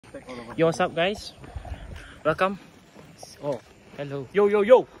Yo, what's up, guys? Welcome. Oh, hello. Yo, yo,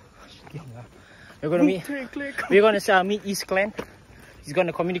 yo. We're gonna meet. We're gonna meet Izz clan. He's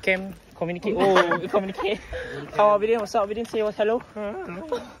gonna communicate. Oh, communicate. How Abidin? What's up, Abidin? Say what? Hello.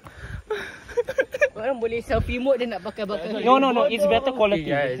 Orang boleh selfie mode dia nak bakar-bakar. No. It's better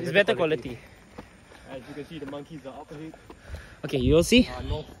quality. Yeah, it's better quality. As you can see, the monkeys are up ahead. Okay, you'll see.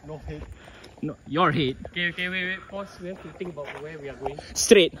 No head. No, your head. Okay, wait. Pause. We have to think about where we are going.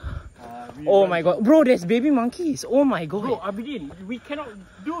 Straight. Oh my god. Bro, there's baby monkeys. Oh my god. Bro, Abidin, we cannot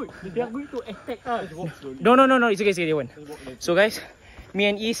do it. They are going to attack us. No. It's okay. They won't. So guys, me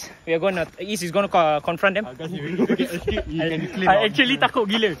and Izz, Izz is gonna confront them. I actually takut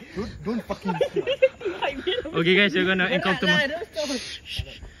gila. Don't fucking. Okay guys, we're gonna encounter them.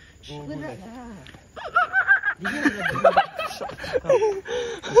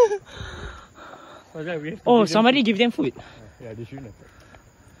 Oh, somebody give them food. Yeah, they shouldn't have.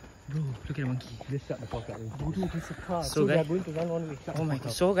 Bro, look at the monkey. Just shut the fuck up. Dude, it's a car. So they are guys, going to run one way. oh my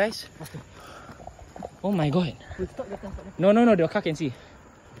god. So guys, oh my god. Stop. No, the car can see.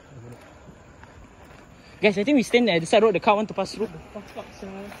 Guys, I think we stand at the side road. The car want to pass through.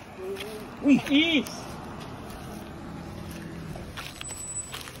 Izz!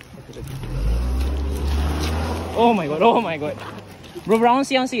 Oh my god. Bro, I want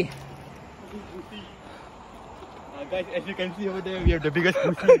to see. Guys, as you can see over there, we have the biggest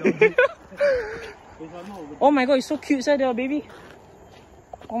pussy. Oh my god, it's so cute, sir, the baby.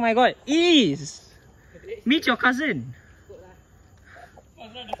 Oh my god, Izz! Meet your cousin.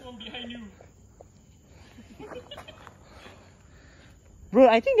 Fadhzlan, there's one behind you. Bro,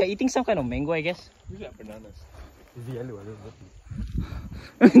 I think they're eating some kind of mango, I guess. These are bananas. Is it yellow? I don't know.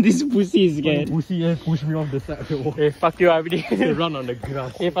 This pussy is scared. Pussy push me off the side of the wall. Hey, fuck you, Abidin. They run on the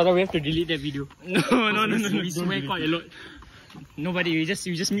grass. Hey, Fadhzlan, we have to delete that video. No. We swear quite a lot. Nobody, you just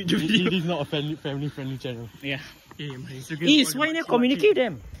mute the video. It is not a family-friendly channel. Yeah. Hey, my Instagram. Izz, why not communicate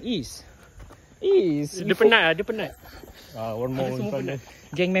them? Izz. Dia penat. One more in front there.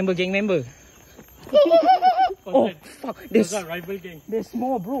 Gang member. Oh, fuck. There's rival gang. There's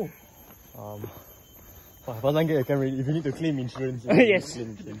more, bro. Fadhzlan get a camera. If you need to claim insurance. Yes.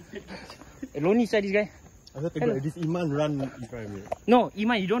 Claim insurance. Lonely side, this guy. I have to go. This Iman run in front of me. No,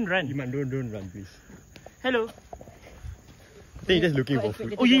 Iman, you don't run. Iman, don't run, please. Hello. I think he's just looking for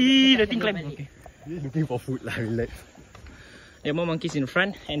food. Oh, yeah, the thing climb. Okay. He's looking for food, like, relax. There are more monkeys in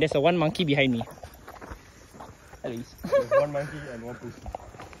front, and there's one monkey behind me. Hello, Izz. There's one monkey and one pussy.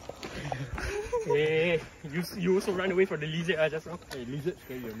 Hey, you also run away from the lizard just now. Hey, lizard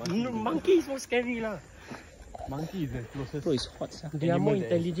scary. Monkey is more scary lah. Monkey is the closest. Bro, it's hot, sir. They are more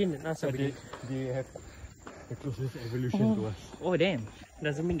intelligent than us. They have the closest evolution to us. Oh, damn.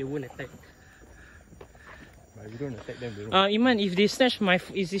 Doesn't mean they won't attack. But we don't attack them, they don't. Iman, if they snatch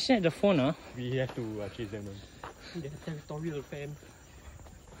the phone, we have to chase them. They're territorial, fam.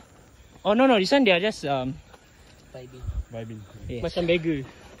 Oh, no, this one they are just Vibing. yes. Macam beggar.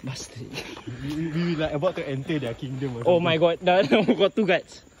 Bastard. We like about to enter their kingdom or Oh something. my god, got two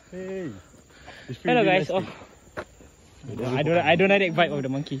guards. Hey. Hello guys. Oh. I don't like that vibe of the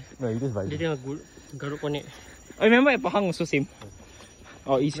monkey. No, you just Dia vibing. tengah garuk connect. I remember at Pahang also same.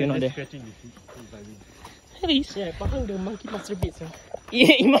 Oh, Izz, you're not there. Scratching the feet. He's vibing. Hey, Izz. Yeah, Pahang the monkey masturbates.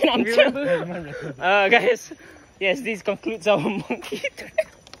 Yeah, Iman answer. Remember? Guys, yes, this concludes our monkey.